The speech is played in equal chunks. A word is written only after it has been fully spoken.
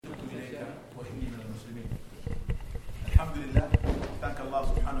وإني من المسلمين. Alhamdulillah, thank Allah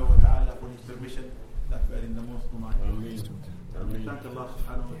subhanahu wa ta'ala for his permission that we are in the mosque tonight. Thank Allah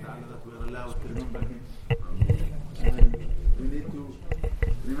subhanahu wa ta'ala that we are allowed to remember him. And we need to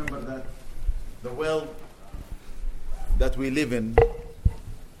remember that the world that we live in,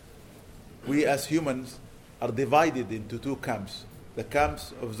 we as humans are divided into two camps. The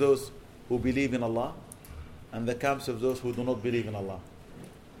camps of those who believe in Allah and the camps of those who do not believe in Allah.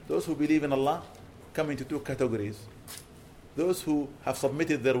 Those who believe in Allah come into two categories. Those who have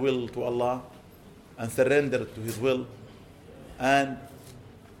submitted their will to Allah and surrendered to His will, and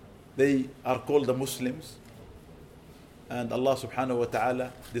they are called the Muslims. And Allah subhanahu wa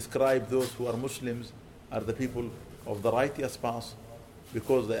ta'ala described those who are Muslims are the people of the righteous path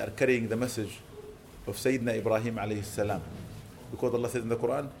because they are carrying the message of Sayyidina Ibrahim alayhi salam. Because Allah says in the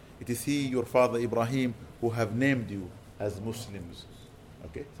Quran, it is He, your father Ibrahim, who have named you as Muslims.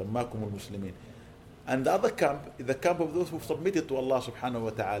 Okay, سماكم المسلمين. And the other camp is the camp of those who submitted to Allah subhanahu wa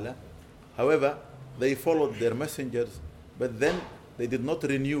ta'ala. However, they followed their messengers, but then they did not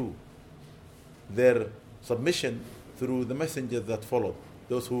renew their submission through the messengers that followed.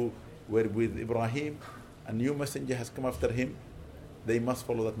 Those who were with Ibrahim, a new messenger has come after him, they must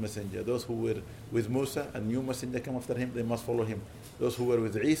follow that messenger. Those who were with Musa, a new messenger come after him, they must follow him. Those who were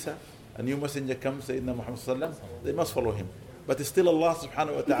with Isa, a new messenger comes, Sayyidina Muhammad sallallahu alaihi wasallam, they must follow him. But still Allah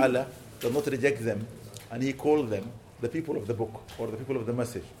subhanahu wa ta'ala does not reject them, and He called them the people of the book or the people of the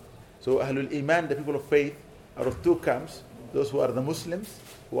message. So Ahlul Iman, the people of faith, are of two camps. Those who are the Muslims,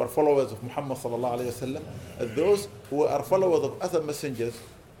 who are followers of Muhammad sallallahu alayhi wasallam, and those who are followers of other messengers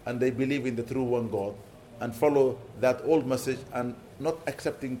and they believe in the true one God and follow that old message and not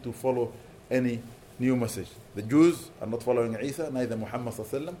accepting to follow any new message. The Jews are not following Isa, neither Muhammad sallallahu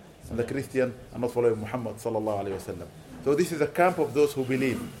alayhi wasallam, and the Christians are not following Muhammad sallallahu alayhi wasallam. So this is a camp of those who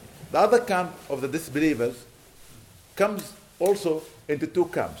believe. The other camp of the disbelievers comes also into two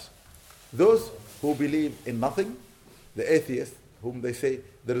camps. Those who believe in nothing, the atheists, whom they say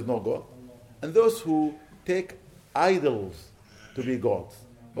there is no God, and those who take idols to be gods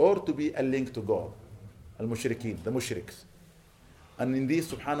or to be a link to God, al-mushrikeen, the mushriks. And in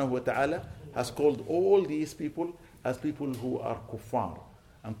this, subhanahu wa ta'ala has called all these people as people who are kuffar.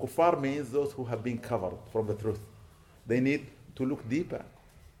 And kuffar means those who have been covered from the truth. They need to look deeper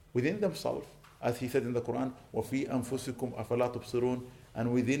within themselves, as He said in the Quran, وَفِي أَنفُسِكُمْ أَفَلَا تُبْصِرُونَ,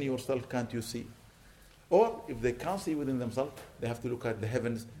 and within yourself can't you see? Or if they can't see within themselves, they have to look at the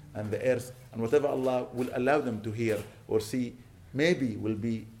heavens and the earth, and whatever Allah will allow them to hear or see, maybe will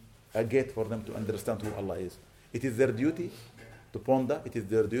be a gate for them to understand who Allah is. It is their duty to ponder, it is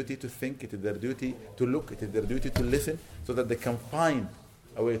their duty to think, it is their duty to look, it is their duty to listen, so that they can find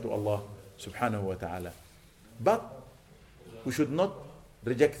a way to Allah subhanahu wa ta'ala. But we should not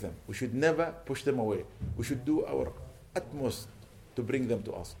reject them. We should never push them away. We should do our utmost to bring them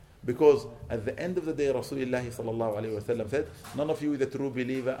to us. Because at the end of the day, Rasulullah sallallahu alayhi wa sallam said, none of you is a true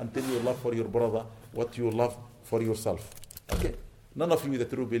believer until you love for your brother what you love for yourself. Okay? None of you is a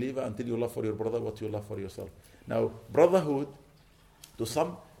true believer until you love for your brother what you love for yourself. Now, brotherhood to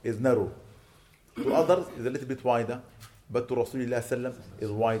some is narrow. To others is a little bit wider. But to Rasulullah sallam is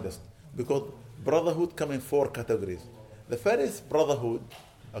widest. Because brotherhood comes in four categories. The first brotherhood,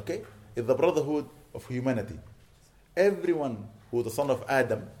 okay, is the brotherhood of humanity. Everyone who is the son of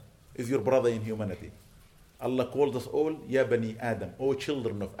Adam is your brother in humanity. Allah called us all, Ya Bani Adam, O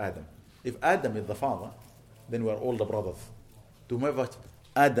children of Adam. If Adam is the father, then we are all the brothers. To whomever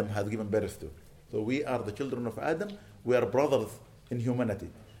Adam has given birth to. So we are the children of Adam, we are brothers in humanity.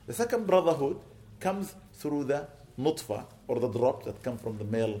 The second brotherhood comes through the nutfa, or the drops that come from the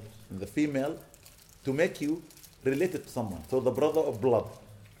male and the female, to make you related to someone. So the brother of blood,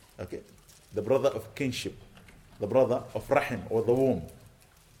 okay, the brother of kinship, the brother of rahim, or the womb.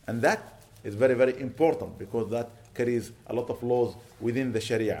 And that is very, very important because that carries a lot of laws within the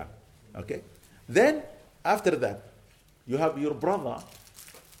Sharia. Okay? Then, after that, you have your brother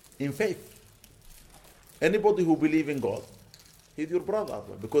in faith. Anybody who believes in God, he's your brother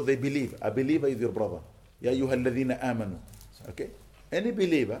because they believe. A believer is your brother. Ya ayyuhalladhina amanu. Okay? Any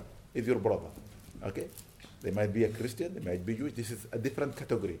believer is your brother. Okay? They might be a Christian, they might be Jewish. This is a different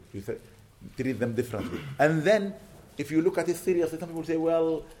category. You treat them differently. And then, if you look at it seriously, some people say,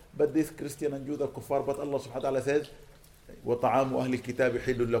 well, but this Christian and Jews are kuffar, but Allah subhanahu wa ta'ala says, وَطَعَامُ أَهْلِ الْكِتَابِ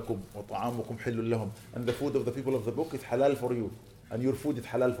حِلٌّ لَكُمْ وَطَعَامُكُمْ حِلٌّ لَهُمْ. And the food of the people of the book is halal for you, and your food is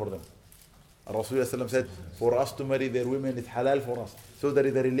halal for them. And Rasulullah said, for us to marry their women is halal for us. So there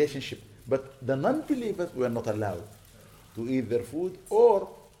is a relationship. But the non-believers were not allowed to eat their food or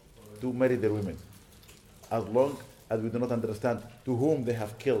to marry their women, as long as we do not understand to whom they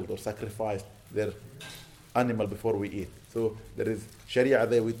have killed or sacrificed their animal before we eat. So there is Sharia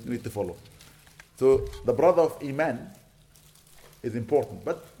there we need to follow. So the brother of Iman is important.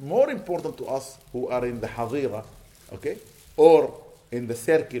 But more important to us who are in the Hadira, okay, or in the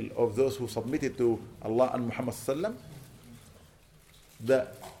circle of those who submitted to Allah and Muhammad sallam, the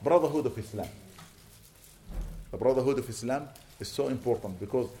brotherhood of Islam. The brotherhood of Islam is so important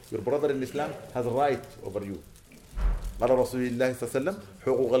because your brother in Islam has a right over you. قال رسول الله صلى الله عليه وسلم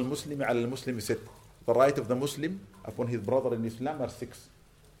حقوق المسلم على المسلم ست. The right of the Muslim upon his brother in Islam are 6.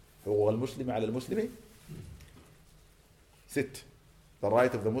 حقوق المسلم على المسلم ست. The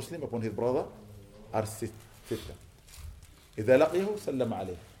right of the Muslim upon his brother are 6. إذا لقيه سلم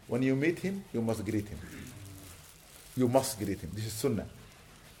عليه. When you meet him, you must greet him. You must greet him. This is sunnah.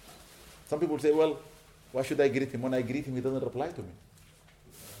 Some people say, well, why should I greet him? When I greet him, he doesn't reply to me.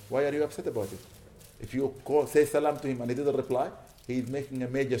 Why are you upset about it? If you say salam to him and he doesn't reply, he is making a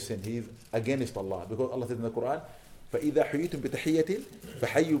major sin. He is against Allah. Because Allah says in the Quran, فَإِذَا حُيِّتُم بِتَحِيَّةٍ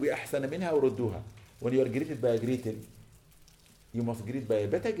فَحَيُّوا بِأَحْسَنَ مِنْهَا وَرُدُّوهَا. When you are greeted by a greeting, you must greet by a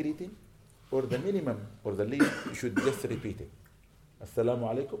better greeting, or the minimum, or the least, you should just repeat it. Assalamu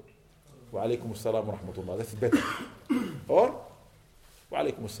alaikum, wa alaikum assalam wa rahmatullah. That's better. Or, wa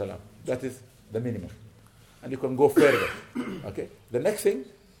alaikum assalam. That is the minimum. And you can go further. Okay? The next thing,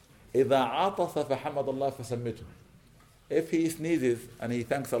 إِذَا عَطَفَ فَحَمَدَ اللَّهَ فَسَمِّتُهُ. If he sneezes and he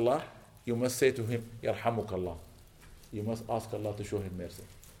thanks Allah, you must say to him, يَرْحَمُكَ Allah. You must ask Allah to show him mercy.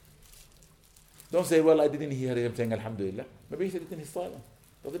 Don't say, well, I didn't hear him saying Alhamdulillah. Maybe he said it in his silence.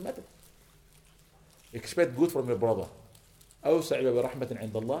 Doesn't matter. Expect good from your brother. أوسع باب رحمة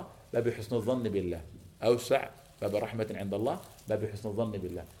عند الله باب حسن الظن بالله. أوسع باب رحمة عند الله باب حسن الظن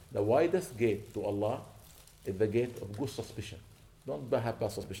بالله. The widest gate to Allah is the gate of good suspicion. Don't have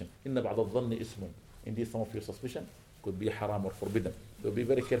bad suspicion. إن بعض الظن اسم. Indeed, some of your suspicion could be haram or forbidden. So be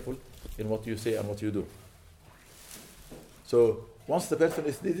very careful in what you say and what you do. So once the person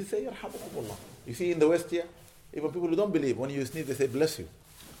is sneezing, say Yarhamukumullah. You see in the West here, even people who don't believe, when you sneeze, they say bless you.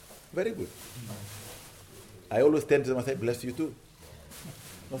 Very good. I always tell them, I say bless you too.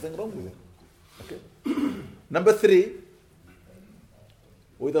 Nothing wrong with it. Okay. Number 3,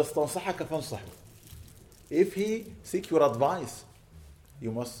 وإذا استنصحك فانصحه. If he seeks your advice,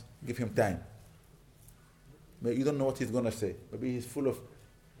 you must give him time. You don't know what he's going to say. Maybe he's full of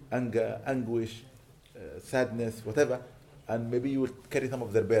anger, anguish, sadness, whatever, and maybe you will carry some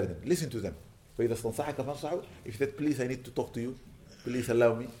of their burden. Listen to them. فإذا استنصحك فانصحه. If you said, please, I need to talk to you, please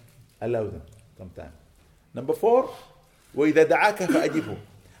allow me, allow them some time. Number 4, وإذا دعاك فأجبه.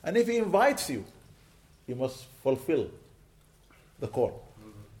 And if he invites you, you must fulfill the call.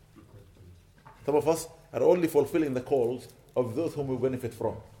 Some of us are only fulfilling the calls of those whom we benefit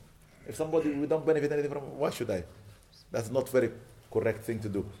from. If somebody we don't benefit anything from, why should I? That's not very correct thing to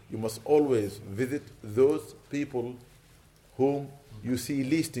do. You must always visit those people whom you see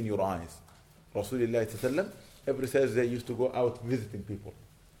least in your eyes. Rasulullah sallallahu every Thursday used to go out visiting people.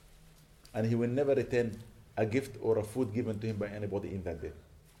 And he will never return a gift or a food given to him by anybody in that day.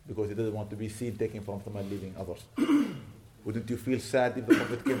 Because he doesn't want to be seen taking from someone leaving others. Wouldn't you feel sad if the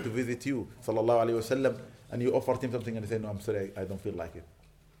Prophet came to visit you, sallallahu alayhi wasallam, and you offered him something and he said, no, I'm sorry, I don't feel like it.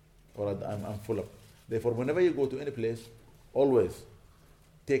 Or I'm full of. Therefore, whenever you go to any place, always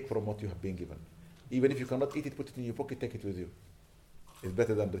take from what you have been given. Even if you cannot eat it, put it in your pocket, take it with you. It's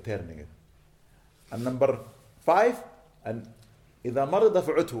better than returning it. And number 5, and إذا مرض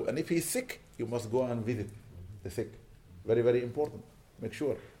فعته. And if he's sick, you must go and visit the sick. Very, very important. Make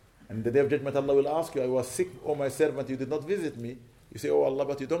sure. And the day of judgment, Allah will ask you, I was sick, oh my servant, you did not visit me. You say, oh Allah,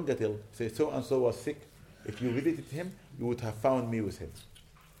 but you don't get ill. Say, so and so was sick. If you visited him, you would have found me with him.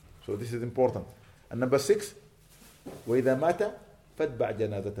 So this is important. And number 6, وإذا مات فاتبع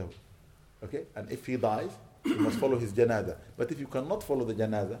جنازته. Okay? And if he dies, you must follow his janazah. But if you cannot follow the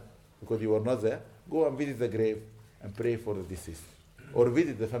janazah, because you were not there, go and visit the grave and pray for the deceased. Or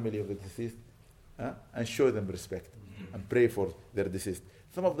visit the family of the deceased and show them respect and pray for their deceased.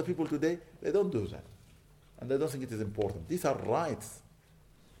 Some of the people today, they don't do that. And they don't think it is important. These are rights.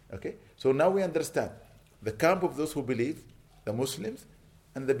 Okay? So now we understand the camp of those who believe, the Muslims,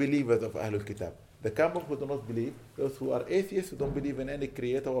 and the believers of Ahlul Kitab. The camp of who do not believe, those who are atheists, who don't believe in any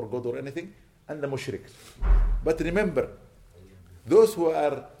creator or God or anything, and the mushriks. But remember, those who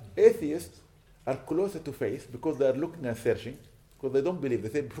are atheists are closer to faith because they are looking and searching, because they don't believe. They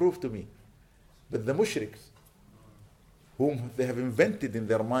say, prove to me. But the mushriks, whom they have invented in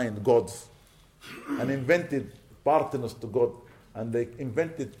their mind gods, and invented partners to God, and they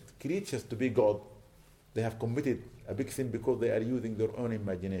invented creatures to be God, they have committed a big sin because they are using their own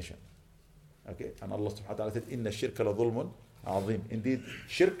imagination. Okay, and Allah subhanahu wa ta'ala said, Inna shirka la dhulmun azim. Indeed,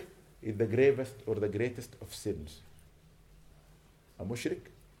 shirk is the gravest or the greatest of sins. A mushrik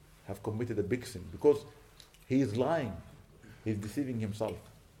have committed a big sin because he is lying, he is deceiving himself.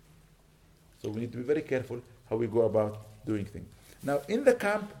 So we need to be very careful how we go about doing things. Now, in the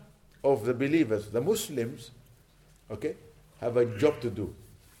camp of the believers, the Muslims, okay, have a job to do.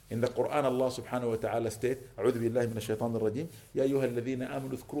 In the Quran, Allah subhanahu wa ta'ala states, أعوذ بالله من الشيطان الرجيم, يا أيها الذين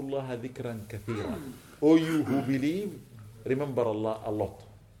آمنوا اذكروا الله ذكرا كثيرا. O you who believe, remember Allah a lot.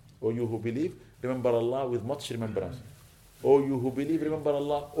 O you who believe, remember Allah with much remembrance. O you who believe, remember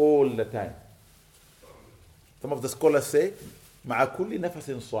Allah all the time. Some of the scholars say, مع كل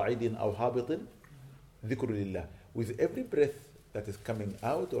نفس صاعد أو هابط ذكر لله. With every breath that is coming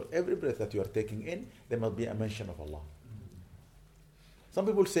out or every breath that you are taking in, there must be a mention of Allah. Some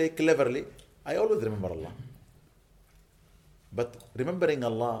people say cleverly, I always remember Allah. But remembering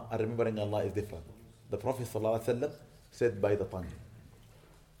Allah and remembering Allah is different. The Prophet ﷺ said by the tongue.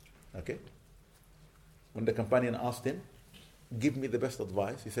 Okay? When the companion asked him, give me the best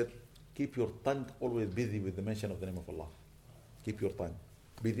advice, he said, keep your tongue always busy with the mention of the name of Allah. Keep your tongue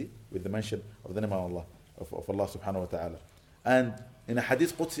busy with the mention of the name of Allah, of Allah subhanahu wa ta'ala. And in a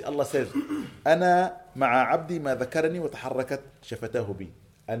hadith Qudsi, Allah says, أنا مع عبدي ما ذكرني وتحركت شفتاه بي.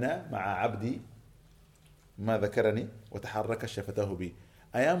 أنا مع عبدي ما ذكرني وتحركت شفتاه بي.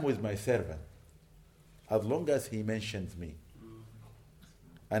 I am with my servant as long as he mentions me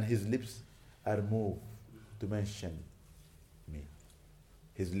and his lips are moved to mention me.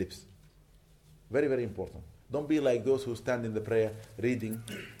 His lips. Very, very important. Don't be like those who stand in the prayer reading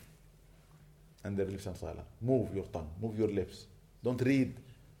and their lips are silent. Move your tongue, move your lips. Don't read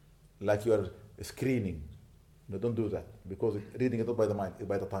like you are screening. No, don't do that, because reading is not by the mind, it's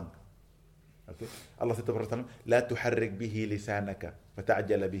by the tongue. Okay? Allah said to the Prophet, لا تحرك به لسانك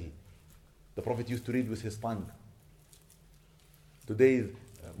فتعجل به. The Prophet used to read with his tongue. Today's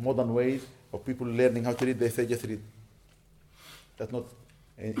modern ways of people learning how to read, they say just read. That's not,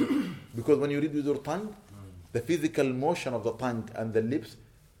 because when you read with your tongue, the physical motion of the tongue and the lips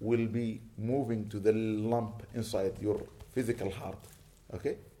will be moving to the lump inside your physical heart.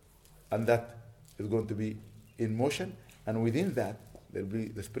 Okay? And that is going to be in motion, and within that there will be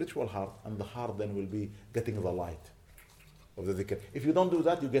the spiritual heart, and the heart then will be getting the light of the dhikr. If you don't do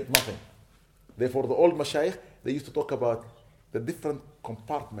that, you get nothing. Therefore, the old mashayikh, they used to talk about the different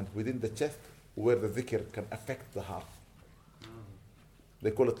compartments within the chest where the dhikr can affect the heart.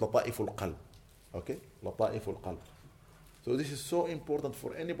 They call it lata'iful qalb. Okay? Lata'iful qalb. So this is so important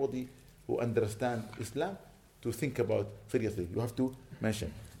for anybody who understands Islam to think about seriously. You have to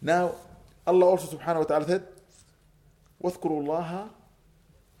mention. Now, Allah also subhanahu wa ta'ala said, وَاذْكُرُوا اللَّهَ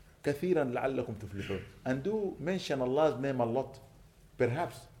كَثِيرًا لَعَلَّكُمْ تُفْلِحُونَ. And do mention Allah's name a lot.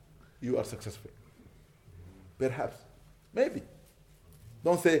 Perhaps you are successful. Perhaps. Maybe.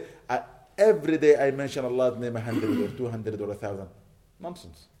 Don't say, every day I mention Allah's name 100 or 200 or 1,000.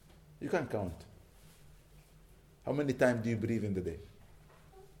 Nonsense. You can't count. How many times do you breathe in the day?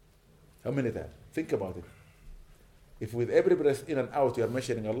 How many times? Think about it. If with every breath in and out you are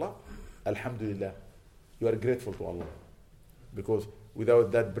mentioning Allah, Alhamdulillah, you are grateful to Allah. Because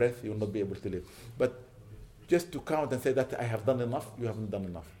without that breath, you will not be able to live. But just to count and say that I have done enough, you haven't done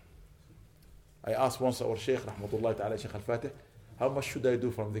enough. I asked once our Shaykh, Rahmatullah Ta'ala, Shaykh Al-Fatih, how much should I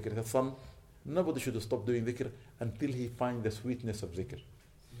do from dhikr? He said, son, nobody should stop doing dhikr until he finds the sweetness of dhikr.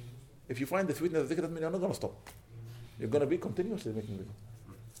 If you find the sweetness of dhikr, that means you're not going to stop. You're going to be continuously making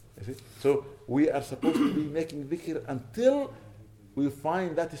dhikr. You see? So we are supposed to be making dhikr until we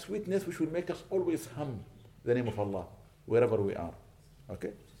find that sweetness which will make us always hum the name of Allah wherever we are.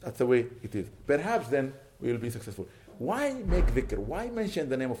 Okay? That's the way it is. Perhaps then we will be successful. Why make dhikr? Why mention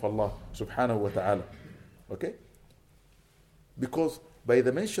the name of Allah subhanahu wa ta'ala? Okay? Because by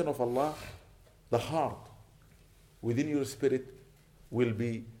the mention of Allah, the heart within your spirit will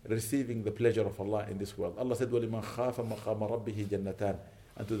be receiving the pleasure of Allah in this world. Allah said, وَلِمَنْ خَافَ مَقَامَ رَبِّهِ جَنَّتَانِ.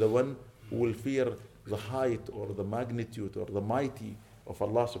 And to the one who will fear the height or the magnitude or the mighty of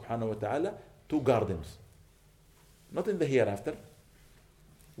Allah subhanahu wa ta'ala, 2 gardens. Not in the hereafter,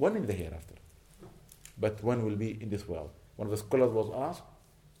 one in the hereafter. But one will be in this world. One of the scholars was asked,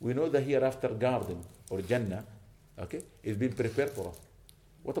 we know the hereafter garden or Jannah, okay, is being prepared for us.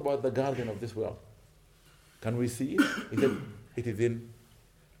 What about the garden of this world? Can we see it? He said, it is in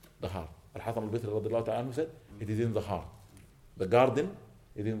the heart. Al-Hasan al-Basri radiallahu ta'ala said, it is in the heart. The garden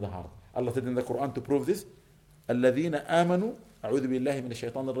is in the heart. Allah said in the Quran to prove this, الَّذِينَ آمَنُوا أعوذ بالله من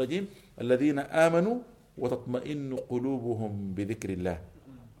الشيطان الرجيم الَّذِينَ آمَنُوا وَتَطْمَئِنُّ قُلُوبُهُم بِذِكْرِ اللَّهِ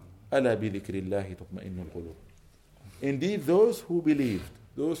أَلَا بِذِكْرِ اللَّهِ تَطْمَئِنُّ الْقُلُوبُ. Indeed, those who believed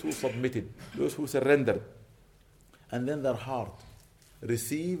those who submitted, those who surrendered, and then their heart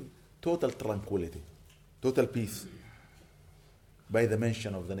receive total tranquility, total peace by the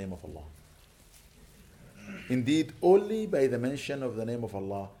mention of the name of Allah. Indeed, only by the mention of the name of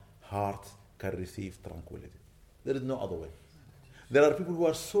Allah, hearts can receive tranquility. There is no other way. There are people who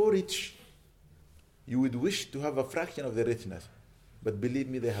are so rich, you would wish to have a fraction of their richness, but believe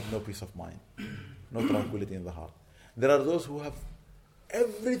me, they have no peace of mind, no tranquility in the heart. There are those who have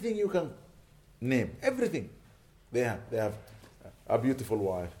everything you can name, everything. They have a beautiful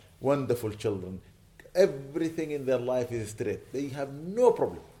wife, wonderful children, everything in their life is straight. They have no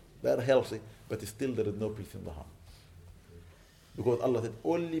problem. They are healthy, but still there is no peace in the heart. Because Allah said,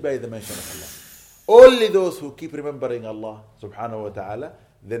 only by the mention of Allah. Only those who keep remembering Allah subhanahu wa ta'ala,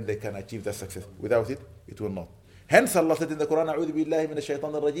 then they can achieve that success. Without it, it will not. Hence Allah said in the Quran, أعوذ بالله من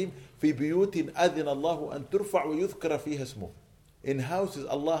الشيطان الرجيم في بيوت أذن الله أن ترفع ويذكر فيها اسمه. In houses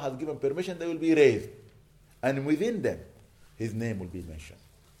Allah has given permission, they will be raised. And within them, His name will be mentioned.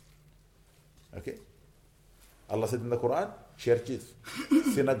 Okay? Allah said in the Quran, churches,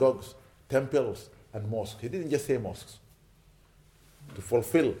 synagogues, temples, and mosques. He didn't just say mosques. To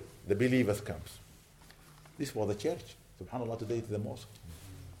fulfill the believers' camps. This was the church. SubhanAllah, today it is the mosque.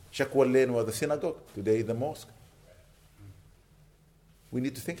 Shakwal Lane was the synagogue, today is the mosque. We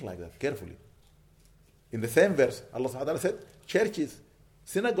need to think like that, carefully. In the same verse, Allah subhanahu wa ta'ala said, churches,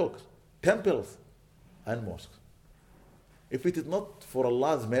 synagogues, temples, and mosques. If it is not for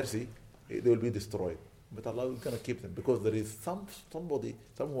Allah's mercy, they will be destroyed. But Allah is going to keep them because there is somebody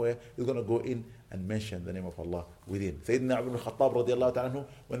somewhere who's going to go in and mention the name of Allah within. Sayyidina Ibn Khattab radiallahu ta'ala,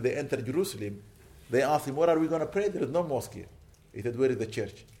 when they entered Jerusalem, they asked him, where are we going to pray? There is no mosque here. He said, where is the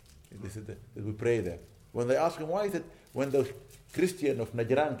church? They said, we pray there. When they asked him why, he said, when the Christian of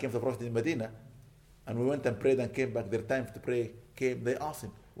Najran came to the Prophet in Medina, and we went and prayed and came back, their time to pray came, they asked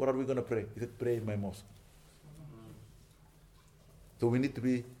him, where are we going to pray? He said, pray in my mosque. So we need to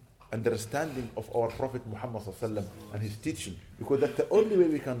be understanding of our Prophet Muhammad and his teaching, because that's the only way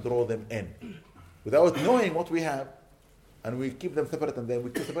we can draw them in. Without knowing what we have, and we keep them separate and then we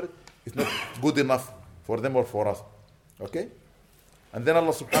keep separate, it's not good enough for them or for us. Okay? And then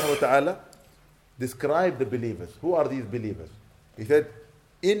Allah subhanahu wa ta'ala described the believers. Who are these believers? He said,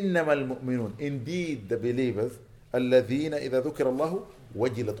 إِنَّمَا الْمُؤْمِنُونَ. Indeed, the believers, الَّذِينَ إِذَا ذُكِرَ اللَّهُ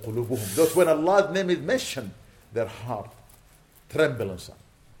وَجِلَتْ قُلُوبُهُم. Those when Allah's name is mentioned, their heart tremble inside.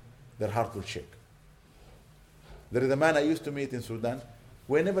 Their heart will shake. There is a man I used to meet in Sudan.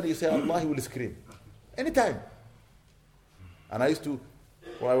 Whenever you say Allah, he will scream. Anytime. And I used to,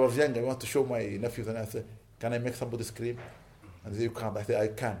 when I was young, I want to show my nephews and I said, can I make somebody scream? And they say, you can't. I say, I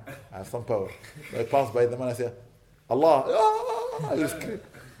can. I have some power. So I pass by the man, I say, Allah, I will scream.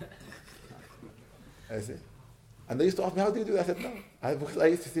 I say. And they used to ask me, how do you do that? I said, no. Because I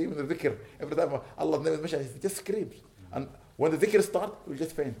used to see him in the dhikr. Every time Allah's name is mentioned, he just screams. And when the dhikr starts, he will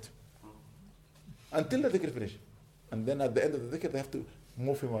just faint. Until the dhikr finish. And then at the end of the dhikr, they have to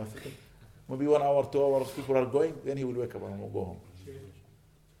move him out. Maybe 1 hour, 2 hours, people are going, then he will wake up and will go home.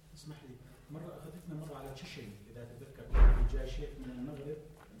 اسمح لي مرة أخذتنا مرة على تشن إذا تتذكر جاء شيخ من المغرب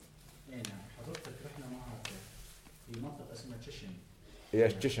نعم حضرتك رحنا معه في منطقة اسمها تشن. يا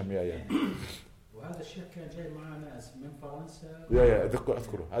تشم يا وهذا الشيخ كان جاي معه ناس من فرنسا. يا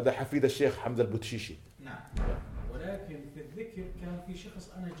أذكره هذا حفيد الشيخ حمزة البوتشيشي. نعم. ولكن في الذكر كان في شخص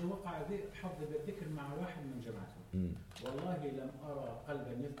أنا وقع حظ بالذكر مع واحد من جماعته. والله لم أرى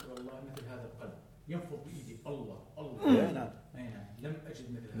قلبا يذكر الله مثل هذا القلب. ينفض بإيدي الله الله. نعم. لم أجد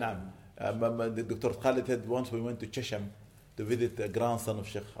مثل هذا. نعم. Dr. Khalid said once we went to Chesham to visit the grandson of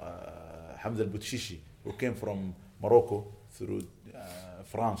Sheikh Hamza al-Butshishi, who came from Morocco through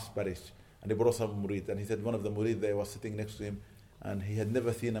France, Paris, and he brought some murid. And he said one of the murid there was sitting next to him, and he had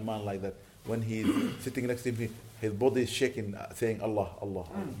never seen a man like that. When he's sitting next to him, his body is shaking, saying Allah, Allah.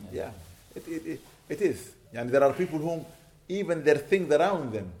 Yeah, it is. And there are people whom even there are things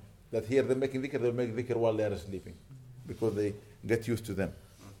around them that hear them making dhikr, they'll make dhikr while they are sleeping, because they get used to them.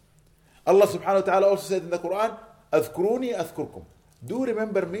 Allah subhanahu wa ta'ala also said in the Quran, أذكروني أذكركم. Do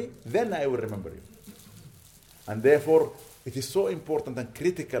remember me, then I will remember you. And therefore, it is so important and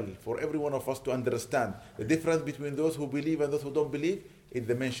critical for every one of us to understand the difference between those who believe and those who don't believe in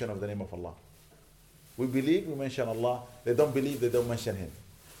the mention of the name of Allah. We believe, we mention Allah. They don't believe, they don't mention Him.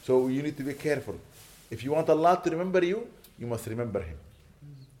 So you need to be careful. If you want Allah to remember you, you must remember Him.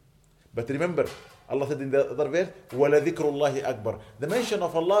 But remember, Allah said in the other verse, وَلَذِكْرُ اللَّهِ أَكْبَرُ. The mention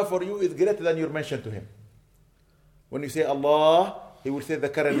of Allah for you is greater than your mention to Him. When you say Allah, He will say,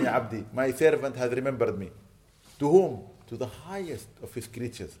 ذَكَرَنِي عَبْدِي. My servant has remembered me. To whom? To the highest of His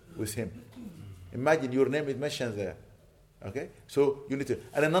creatures, with Him. Imagine your name is mentioned there. Okay? So you need to.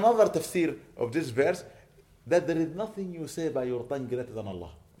 And in another tafsir of this verse, that there is nothing you say by your tongue greater than Allah.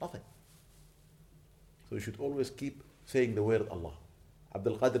 Nothing. So you should always keep saying the word Allah.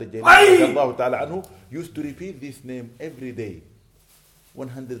 Abdul Qadir al-Jilani ta'ala anhu used to repeat this name every day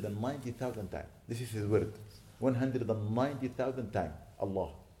 190,000 times. This is his word. 190,000 times. Allah.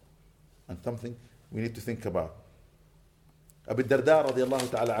 And something we need to think about. Abu Darda radiallahu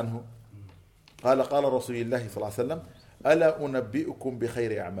ta'ala anhu قال رسول الله صلى الله عليه وسلم ألا أنبئكم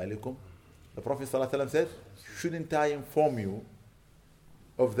بخير أعمالكم. The Prophet صلى الله عليه وسلم said, shouldn't I inform you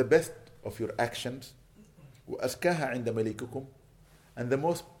of the best of your actions, وأزكاها عند مليككم, and the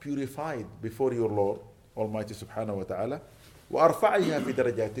most purified before your Lord Almighty subhanahu wa ta'ala, وأرفعها في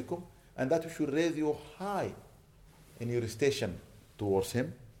درجاتكم, and that should raise you high in your station towards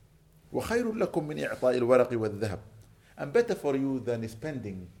Him, وخير لكم من إعطاء الورق والذهب, and better for you than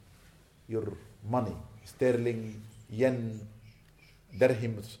spending your money, sterling, yen,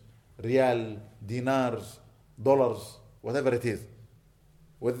 dirhams, riyal, dinars, dollars, whatever it is,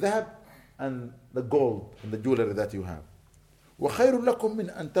 والذهب, and the gold and the jewelry that you have. وخير لكم من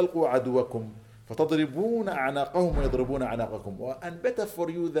أن تلقوا عدوكم فتضربون أعناقهم ويضربون أعناقكم, and better for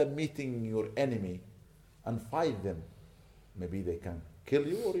you than meeting your enemy and fight them. Maybe they can kill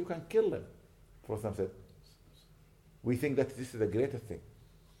you or you can kill them. Prophet said, we think that this is the greatest thing.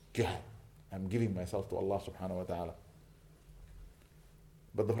 God, I'm giving myself to Allah subhanahu wa ta'ala.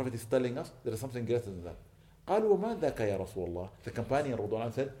 But the Prophet is telling us there is something greater than that. قالوا وما ذاك يا رسول الله. The companion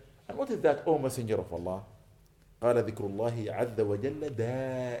Radwan said, and what is that, O Messenger of Allah? قال ذكر الله عز وجل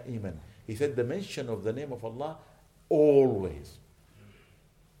دائما. He said the mention of the name of Allah always.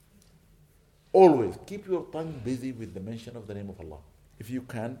 Always keep your tongue busy with the mention of the name of Allah. If you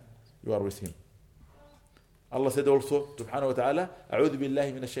can, you are with Him. Allah said also subhanahu wa ta'ala, أعوذ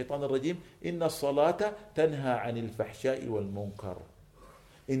بالله من الشيطان الرجيم إن الصلاة تنهى عن الفحشاء والمنكر.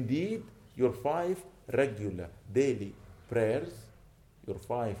 Indeed, your 5 regular daily prayers,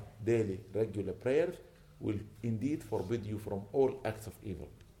 will indeed forbid you from all acts of evil.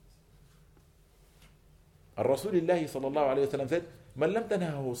 الرسول الله صلى الله عليه وسلم said, من لم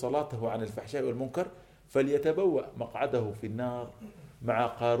تنهه صلاته عن الفحشاء والمنكر فليتبوأ مقعده في النار مع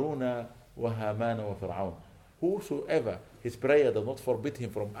قارون وهامان وفرعون. Whosoever his prayer does not forbid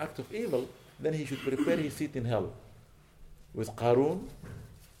him from acts of evil, then he should prepare his seat in hell with Qarun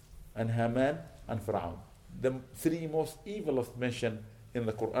and Haman and Fir'aun, the 3 most evilest mentioned in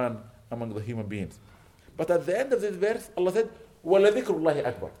the Quran among the human beings. But at the end of this verse, Allah said, وَلَذِكْرُ اللَّهِ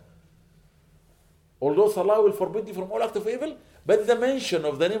أَكْبَرُ. Although Salah will forbid you from all acts of evil, but the mention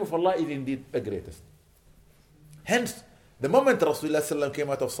of the name of Allah is indeed the greatest. Hence, the moment Rasulullah came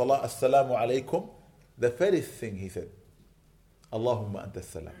out of Salah, Assalamu alaikum, the first thing he said, Allahumma anta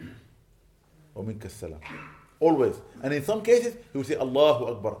salam wa minka salam. Always. And in some cases, he would say, Allahu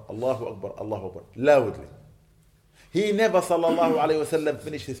Akbar, Allahu Akbar, Allahu Akbar, loudly. He never, sallallahu alayhi wasallam,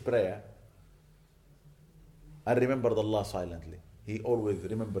 finished his prayer and remembered Allah silently. He always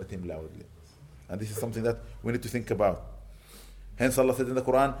remembered Him loudly. And this is something that we need to think about. Hence Allah said in the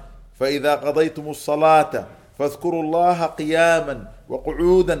Quran, فَإِذَا قَضَيْتُمُ الصَّلَاةَ فَاذْكُرُوا اللَّهَ قِيَامًا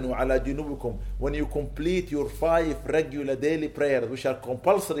وَقُعُودًا وَعَلَى جُنُوبِكُمْ. When you complete your 5 regular daily prayers, which are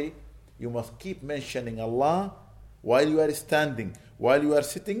compulsory, you must keep mentioning Allah while you are standing, while you are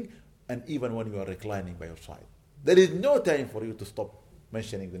sitting, and even when you are reclining by your side. There is no time for you to stop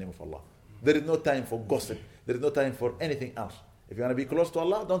mentioning the name of Allah. There is no time for gossip. There is no time for anything else. If you want to be close to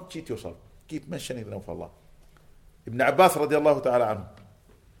Allah, don't cheat yourself. Keep mentioning the name of Allah. Ibn Abbas radiallahu ta'ala anhu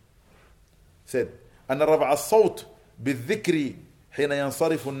said, أن رفع الصوت بالذكر حين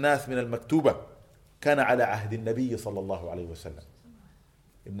ينصرف الناس من المكتوبة كان على عهد النبي صلى الله عليه وسلم.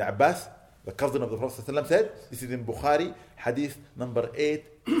 Ibn Abbas, the cousin of the Prophet ﷺ, said, this is in Bukhari, hadith number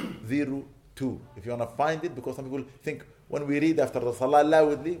 802. If you want to find it, because some people think when we read after the salah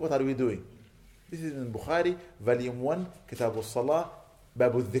loudly, what are we doing? This is in Bukhari, volume 1, Kitab al-Salah,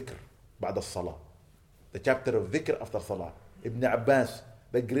 Bab al-Dhikr, بعد الصلاة. The chapter of dhikr after salah. Ibn Abbas,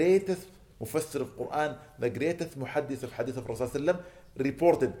 the greatest mufassir of Quran, the greatest muhaddith of hadith of Rasulullah ﷺ,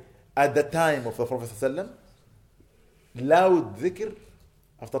 reported at the time of the Prophet ﷺ, loud dhikr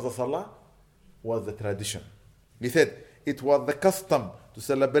after the salah was the tradition. He said, it was the custom to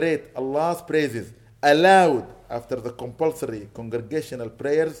celebrate Allah's praises aloud after the compulsory congregational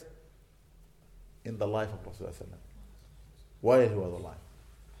prayers in the life of Rasulullah while he was alive.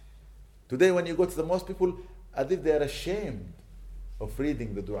 Today when you go to the mosque, people as if they are ashamed of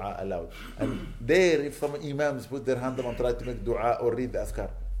reading the dua aloud. And there, if some imams put their hand up and try to make dua or read the azkar,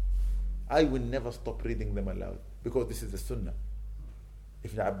 I will never stop reading them aloud, because this is the sunnah.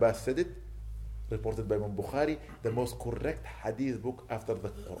 If Ibn Abbas said it, reported by Imam Bukhari, the most correct hadith book after the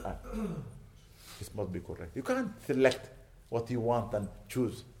Quran. This must be correct. You can't select what you want and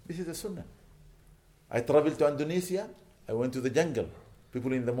choose. This is the Sunnah. I traveled to Indonesia. I went to the jungle.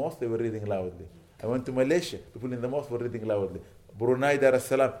 People in the mosque, they were reading loudly. I went to Malaysia. People in the mosque were reading loudly. Brunei, Dar es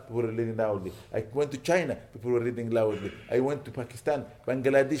Salaam, people were reading loudly. I went to China. People were reading loudly. I went to Pakistan,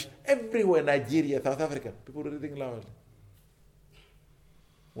 Bangladesh, everywhere, Nigeria, South Africa. People were reading loudly.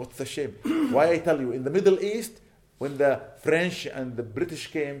 What's the shame? Why I tell you, in the Middle East, when the French and the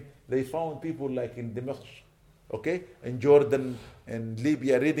British came, they found people like in Damascus, okay, in Jordan and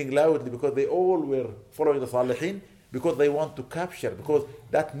Libya reading loudly because they all were following the Salihin because they want to capture, because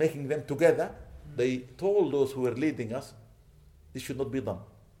that making them together, they told those who were leading us, this should not be done.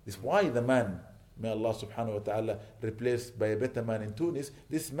 This is why the man, may Allah subhanahu wa ta'ala replaced by a better man in Tunis,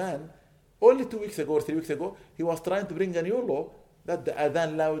 this man, only 2 weeks ago or 3 weeks ago, he was trying to bring a new law that the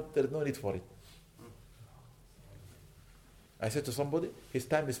adhan loud, there is no need for it. I said to somebody, his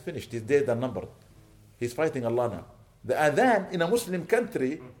time is finished, his days are numbered. He's fighting Allah now. The adhan in a Muslim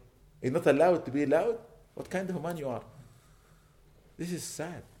country is not allowed to be loud. What kind of a man you are? This is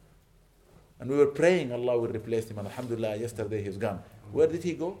sad. And we were praying Allah will replace him, and alhamdulillah, yesterday he's gone. Where did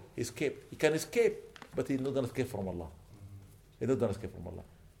he go? He escaped. He can escape, but he's not going to escape from Allah. He's not going to escape from Allah.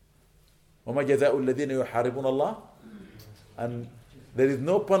 وَمَا جَزَاءُ الَّذِينَ يُحَارِبُونَ اللَّهِ. And there is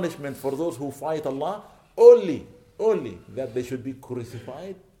no punishment for those who fight Allah, only that they should be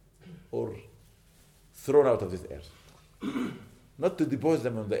crucified or thrown out of this earth. Not to depose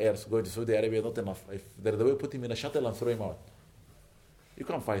them on the earth, going to Saudi Arabia, not enough. If there's a way, put him in a shuttle and throw him out. You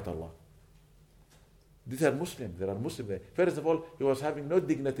can't fight Allah. These are Muslims. There are Muslims there. First of all, he was having no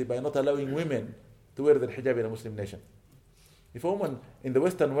dignity by not allowing women to wear their hijab in a Muslim nation. If a woman in the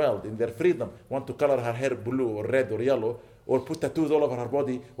Western world, in their freedom, want to color her hair blue or red or yellow, or put tattoos all over her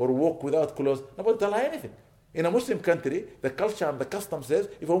body, or walk without clothes, nobody tell her anything. In a Muslim country, the culture and the custom says,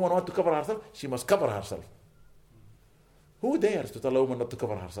 if a woman wants to cover herself, she must cover herself. Who dares to tell a woman not to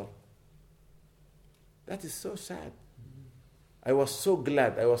cover herself? That is so sad. I was so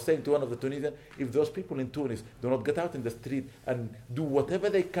glad. I was saying to one of the Tunisians, if those people in Tunis do not get out in the street and do whatever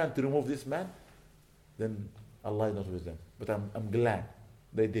they can to remove this man, then Allah is not with them. But I'm glad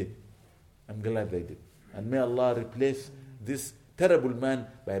they did. I'm glad they did. And may Allah replace this terrible man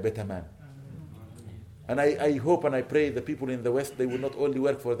by a better man. And I hope and I pray the people in the West, they will not only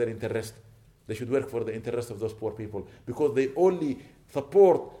work for their interest, they should work for the interest of those poor people, because they only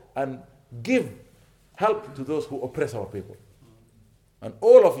support and give help to those who oppress our people. And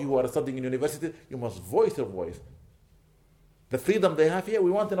all of you who are studying in university, you must voice your voice. The freedom they have here, we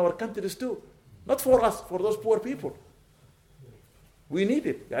want in our countries too. Not for us, for those poor people. We need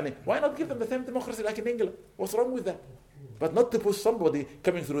it. Why not give them the same democracy like in England? What's wrong with that? But not to push somebody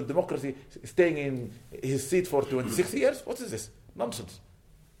coming through democracy, staying in his seat for 26 years? What is this? Nonsense.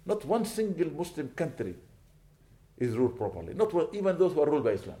 Not one single Muslim country is ruled properly. Not one, even those who are ruled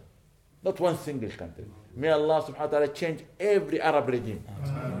by Islam. Not one single country. May Allah subhanahu wa ta'ala change every Arab regime.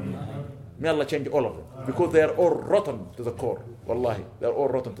 May Allah change all of them. Because they are all rotten to the core. Wallahi, they are all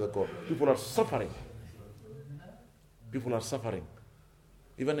rotten to the core. People are suffering. People are suffering.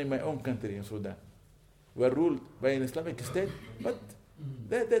 Even in my own country, in Sudan, we are ruled by an Islamic state, but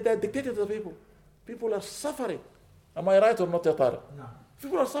they are dictated to the people. People are suffering. Am I right or not, Ya Tariq? No.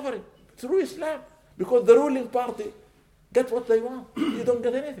 People are suffering through Islam because the ruling party get what they want. You don't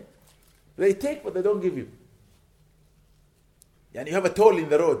get anything. They take what they don't give you. You have a toll in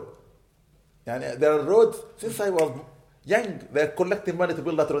the road. There are roads, since I was young, they're collecting money to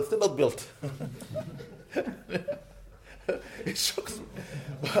build that road. Still not built. It shocks me.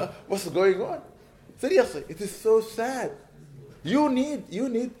 What's going on? Seriously, it is so sad. You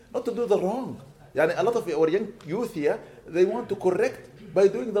need not to do the wrong. A lot of our young youth here, they want to correct by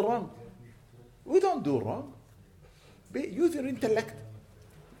doing the wrong. We don't do wrong. Use your intellect.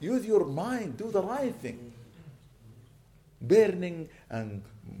 Use your mind. Do the right thing. Burning and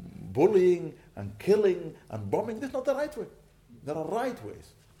bullying and killing and bombing, that's not the right way. There are right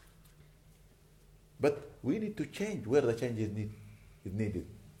ways. But we need to change where the change is needed.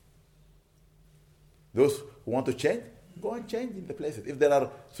 Those who want to change, go and change in the places. If there are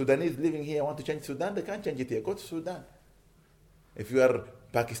Sudanese living here who want to change Sudan, they can't change it here. Go to Sudan. If you are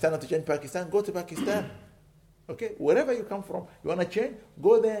Pakistan want to change Pakistan, go to Pakistan. Okay? Wherever you come from, you want to change,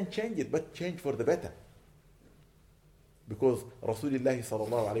 go there and change it, but change for the better. Because Rasulullah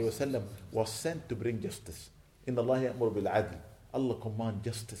sallallahu alayhi wa sallam was sent to bring justice. Inna Allah ya'mur bil adl. Allah command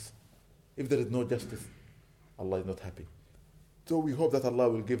justice. If there is no justice, Allah is not happy. So we hope that Allah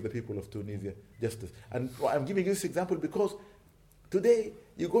will give the people of Tunisia justice. And I'm giving you this example because Today,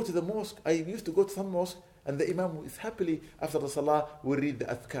 you go to the mosque. I used to go to some mosque, and the imam is happily, after the salah, will read the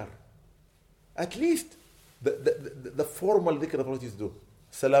adhkar. At least the formal dhikr the Prophet used to do.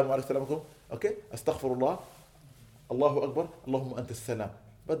 Assalamu alaikum, okay? Astaghfirullah, Allahu Akbar, Allahumma anta salam.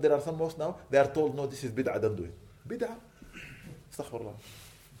 But there are some mosques now, they are told, no, this is bid'ah, don't do it. Bid'ah? Astaghfirullah.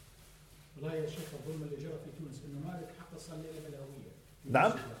 والله يا شيخ الظلم اللي جرى في تونس انه مالك حق تصلي لك الهويه.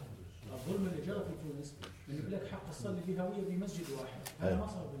 نعم. الظلم اللي جرى في تونس انه لك حق تصلي في هويه بمسجد واحد. هذا ما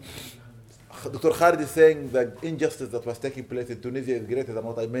صار بالمسلمين. Dr. Khalid is saying the injustice that was taking place in Tunisia is greater than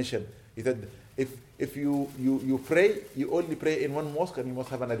what I mentioned. He said, if you pray, you only pray in one mosque and you must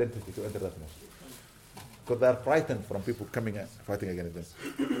have an identity to enter that mosque. Because they are frightened from people coming and fighting against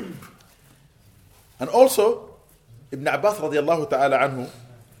them. And also, Ibn Abbas radiallahu ta'ala anhu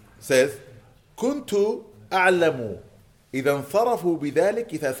says, كنت أعلم إذا انصرفوا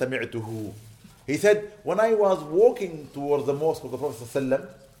بذلك إذا سمعته. He said, when I was walking towards the mosque of the Prophet ﷺ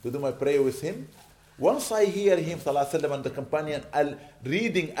to do my prayer with him, once I hear him ﷺ and the companion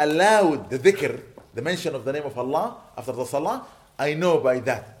reading aloud the dhikr, the mention of the name of Allah after the salah, I know by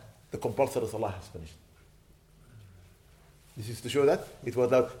that the compulsory salah has finished. This is to show that it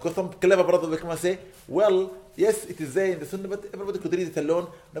was loud. Because some clever brother will come and say, well, yes, it is there in the sunnah, but everybody could read it alone,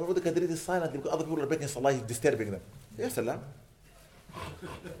 and everybody could read it silently because other people are making salah, is disturbing them. Yes, Allah.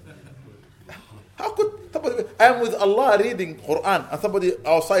 How could somebody, I am with Allah reading Quran and somebody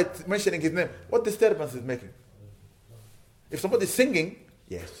outside mentioning his name, what disturbance is making? If somebody is singing,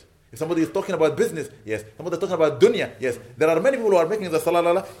 yes. If somebody is talking about business, yes. Somebody is talking about dunya, yes. There are many people who are making the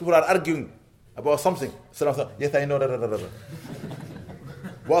salah, people are arguing about something. Yes, I know.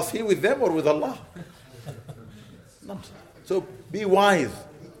 Was he with them or with Allah? No. So be wise.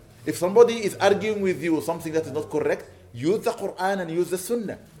 If somebody is arguing with you something that is not correct, use the Quran and use the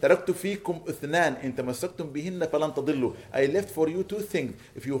Sunnah. تركت فيكم اثنان إن تمسكتم بهن فلن تضلوا. I left for you two things.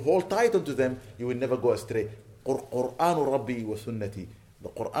 If you hold tight onto them, you will never go astray. قرآن ربي وسنتي. The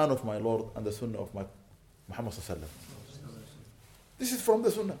Quran of my Lord and the Sunnah of my Muhammad sallallahu alaihi wasallam. This is from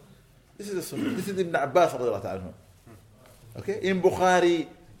the Sunnah. This is the Sunnah. This is Ibn Abbas radiallahu ta'ala. Okay? In Bukhari,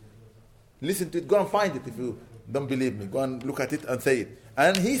 listen to it. Go and find it if you don't believe me. Go and look at it and say it.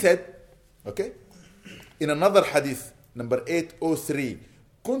 And he said, okay, in another hadith, number 803,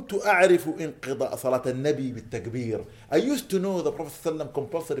 كنت أعرف انقضاء صلاة النبي بالتكبير. I used to know the Prophet sallallahu alaihi wasallam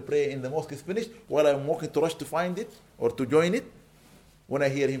compulsory prayer in the mosque is finished while I'm walking to rush to find it or to join it. When I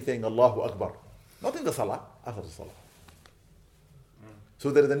hear him saying Allahu Akbar. Not in the salah, after the salah.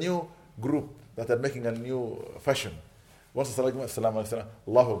 So there is a new group that are making a new fashion. Once the salah, Assalamu alaikum,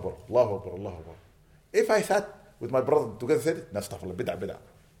 Allahu Akbar, Allahu Akbar, Allahu Akbar. If I sat with my brother together said it, Nastaghfirullah, bid'ah.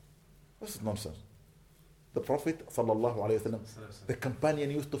 This is nonsense. The Prophet sallallahu alaihi wasallam, the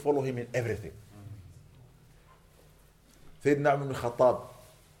companion used to follow him in everything. Sayyidina Umar ibn Khattab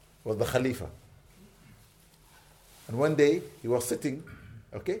was the Khalifa. And one day he was sitting,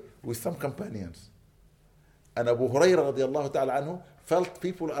 okay, with some companions. And Abu Hurairah radiallahu ta'ala anhu felt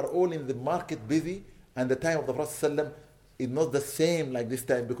people are all in the market busy, and the time of the Prophet sallam is not the same like this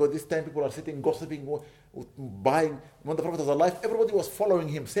time, because this time people are sitting gossiping, buying. When the Prophet was alive, everybody was following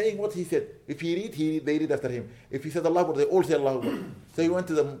him, saying what he said. If he read, they read after him. If he said Allah Akbar, they all say Allah Akbar. So he went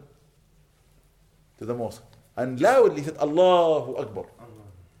to the mosque and loudly said Allahu Akbar.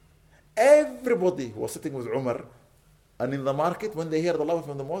 Everybody who was sitting with Umar and in the market, when they heard Allah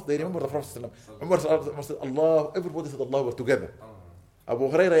from the mosque, they remember the Prophet. Umar said Allah, everybody said Allah Akbar together. Abu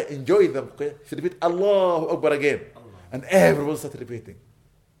Hurairah enjoyed them. Okay? He repeat Allahu Akbar again. And everyone started repeating.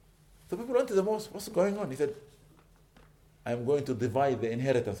 So people went to the mosque, what's going on? He said, I'm going to divide the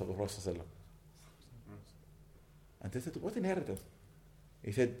inheritance of the Prophet. And they said, what inheritance?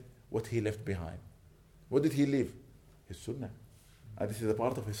 He said, what he left behind. What did he leave? His sunnah. And this is a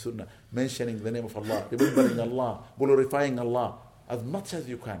part of his sunnah, mentioning the name of Allah, remembering Allah, glorifying Allah as much as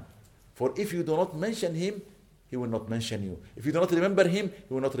you can. For if you do not mention him, he will not mention you. If you do not remember him,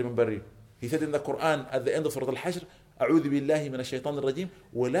 he will not remember you. He said in the Quran at the end of Surah Al-Hashr, أعوذ بالله من الشيطان الرجيم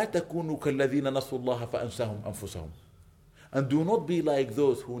ولا تكونوا كالذين نسوا الله فأنساهم أنفسهم. And do not be like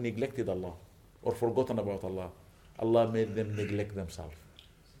those who neglected Allah or forgotten about Allah. Allah made them neglect themselves.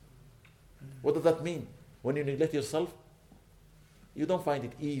 What does that mean? When you neglect yourself, you don't find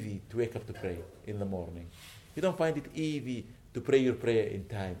it easy to wake up to pray in the morning. You don't find it easy to pray your prayer in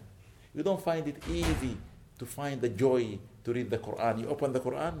time. You don't find it easy to find the joy to read the Quran. You open the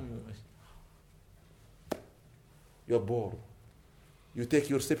Quran, you're bored. You take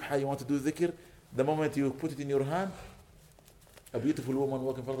your sibha, you want to do dhikr. The moment you put it in your hand, a beautiful woman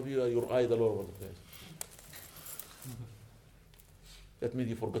walking in front of you, your eyes all over the place. That means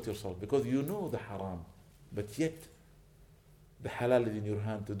you forgot yourself because you know the haram, but yet the halal is in your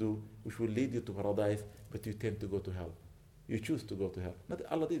hand to do, which will lead you to paradise, but you tend to go to hell. You choose to go to hell. Not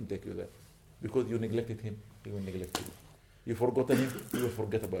Allah didn't take you there. Because you neglected Him, He will neglect you. You forgotten Him, He will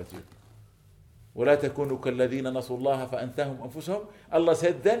forget about you. ولا تكونوا كالذين نسوا الله فأنساهم أنفسهم. Allah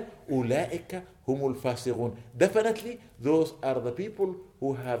said then, أولئك هم الفاسقون. Definitely, those are the people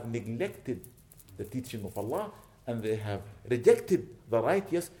who have neglected the teaching of Allah and they have rejected the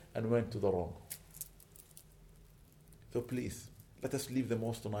righteous and went to the wrong. So please, let us leave the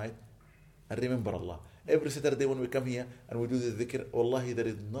mosque tonight and remember Allah. Every Saturday when we come here and we do the dhikr, wallahi, there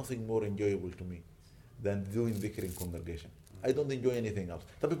is nothing more enjoyable to me than doing dhikr in congregation. I don't enjoy anything else.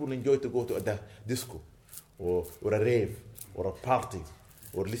 Some people enjoy to go to a disco or a rave or a party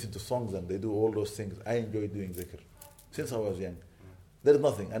or listen to songs and they do all those things. I enjoy doing dhikr since I was young. There is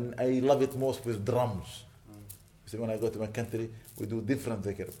nothing, and I love it most with drums. See, when I go to my country, we do different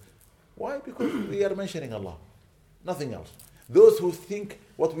dhikr. Why? Because we are mentioning Allah. Nothing else. Those who think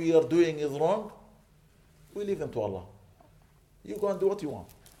what we are doing is wrong, we leave them to Allah. You go and do what you want.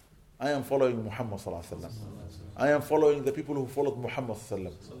 I am following Muhammad sallallahu alaihi wasallam. I am following the people who followed Muhammad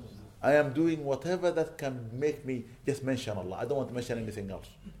sallallahu alaihi wasallam. I am doing whatever that can make me just mention Allah. I don't want to mention anything else.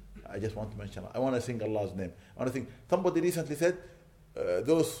 I just want to mention Allah. I want to sing Allah's name. I want to think. Somebody recently said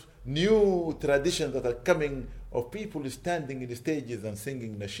those new traditions that are coming of people standing in the stages and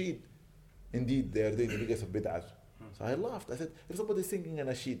singing nasheed. Indeed, they are doing the biggest of bid'ahs. So I laughed. I said, if somebody is singing a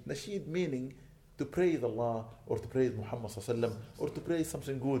nasheed meaning to praise Allah or to praise Muhammad sallallahu or to praise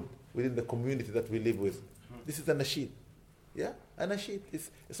something good within the community that we live with. This is a nasheed. Yeah? A nasheed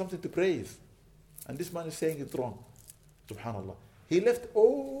is something to praise. And this man is saying it's wrong. Subhanallah. He left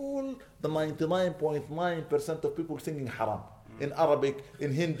all the 99.9% of people singing haram. In Arabic,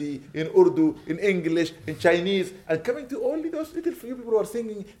 in Hindi, in Urdu, in English, in Chinese, and coming to only those little few people who are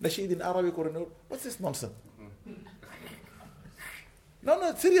singing nasheed in Arabic or in Urdu. What's this nonsense?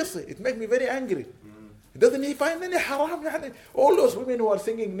 No, seriously, it makes me very angry. Doesn't he find any haram? All those women who are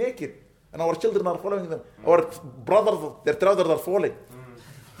singing naked, and our children are following them, our brothers, their trousers are falling.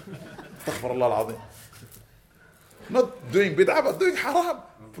 Astaghfirullah al-Azim. Not doing bid'ah, but doing haram.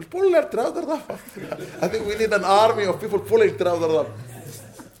 Pull their trousers up. I think we need an army of people pulling trousers up.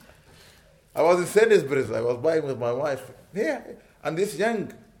 I was in Sainsbury's, I was buying with my wife. Yeah, and this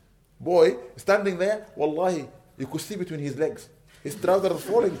young boy standing there, wallahi, you could see between his legs. His trousers are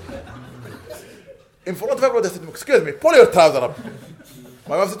falling. In front of everybody, I said, excuse me, pull your trouser up.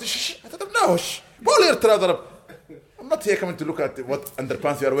 My wife said, shh. I said, no, shh. Pull your trouser up. I'm not here coming to look at what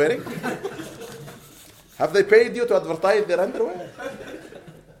underpants you are wearing. Have they paid you to advertise their underwear?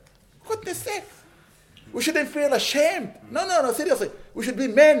 Goodness sake. We shouldn't feel ashamed. No, seriously. We should be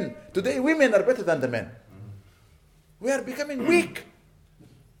men. Today, women are better than the men. We are becoming weak.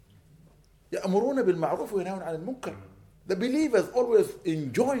 يأمرون بالمعروف وينهون عن المنكر. The believers always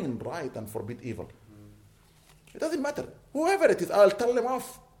enjoin right and forbid evil. It doesn't matter. Whoever it is, I'll tell them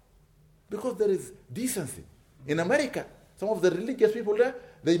off. Because there is decency. In America, some of the religious people there,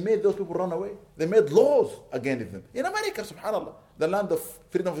 they made those people run away. They made laws against them. In America, subhanAllah, the land of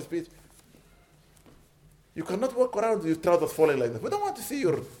freedom of speech. You cannot walk around with your trousers falling like that. We don't want to see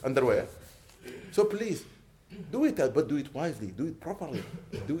your underwear. So please, do it, but do it wisely. Do it properly.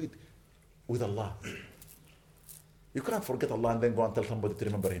 Do it with Allah. You can't forget Allah and then go and tell somebody to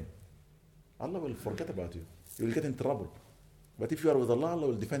remember Him. Allah will forget about you. You will get in trouble. But if you are with Allah, Allah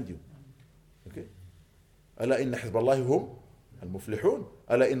will defend you. Okay? ألا إن حزب الله هم المفلحون.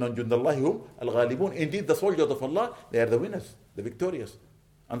 ألا إن جند الله هم الغالبون. Indeed, the soldiers of Allah, they are the winners, the victorious.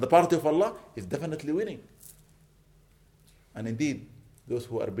 And the party of Allah is definitely winning. And indeed, those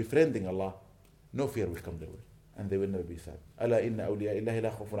who are befriending Allah, no fear will come their way. And they will never be sad. ألا إن أولياء الله لا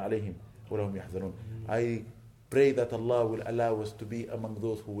خوف عليهم ولا هم يحزنون. I pray that Allah will allow us to be among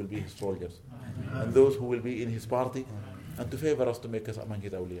those who will be His soldiers and those who will be in His party, and to favor us to make us among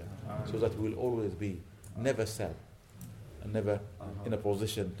His awliya, so that we will always be never sad and never in a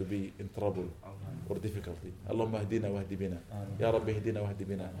position to be in trouble or difficulty. اللهم اهدنا واهد بنا يا رب اهدنا واهد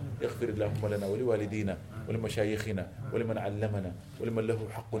بنا اغفر اللهم لنا ولوالدينا ولمشايخنا ولمن علمنا ولمن له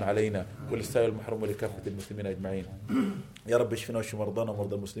حق علينا وللسائر المحروم ولكافة المسلمين أجمعين. يا رب اشفنا واشف مرضانا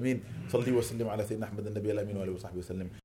ومرضى المسلمين. صلي وسلم على سيدنا أحمد النبي الأمين وآله وصحبه وسلم.